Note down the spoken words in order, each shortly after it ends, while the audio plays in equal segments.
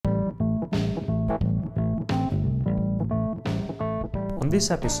this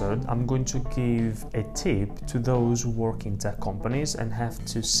episode, I'm going to give a tip to those who work in tech companies and have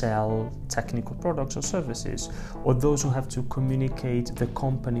to sell technical products or services, or those who have to communicate the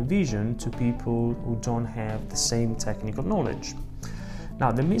company vision to people who don't have the same technical knowledge.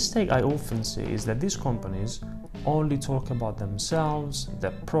 Now, the mistake I often see is that these companies only talk about themselves,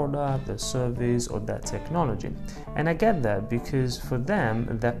 their product, their service, or their technology. And I get that, because for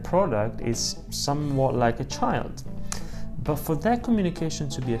them, their product is somewhat like a child. But for their communication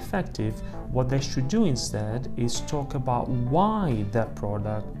to be effective, what they should do instead is talk about why their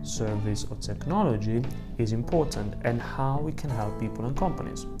product, service, or technology is important and how it can help people and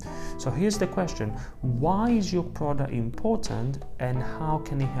companies. So here's the question: why is your product important and how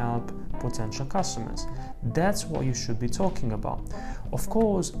can it help potential customers? That's what you should be talking about. Of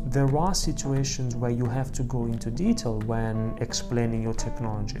course, there are situations where you have to go into detail when explaining your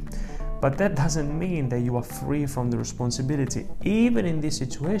technology. But that doesn't mean that you are free from the responsibility, even in these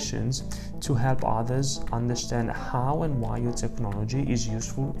situations, to help others understand how and why your technology is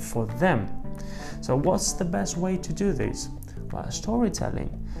useful for them. So what's the best way to do this? Well, storytelling.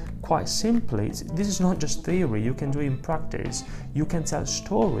 Quite simply, this is not just theory, you can do it in practice. You can tell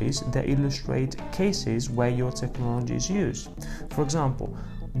stories that illustrate cases where your technology is used. For example,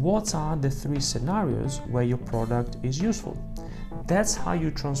 what are the 3 scenarios where your product is useful? That's how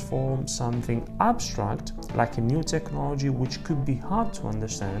you transform something abstract, like a new technology which could be hard to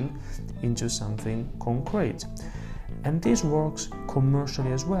understand, into something concrete. And this works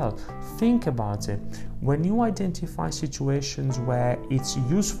commercially as well. Think about it. When you identify situations where it's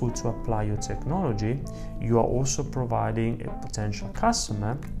useful to apply your technology, you are also providing a potential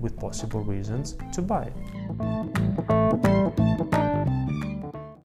customer with possible reasons to buy it.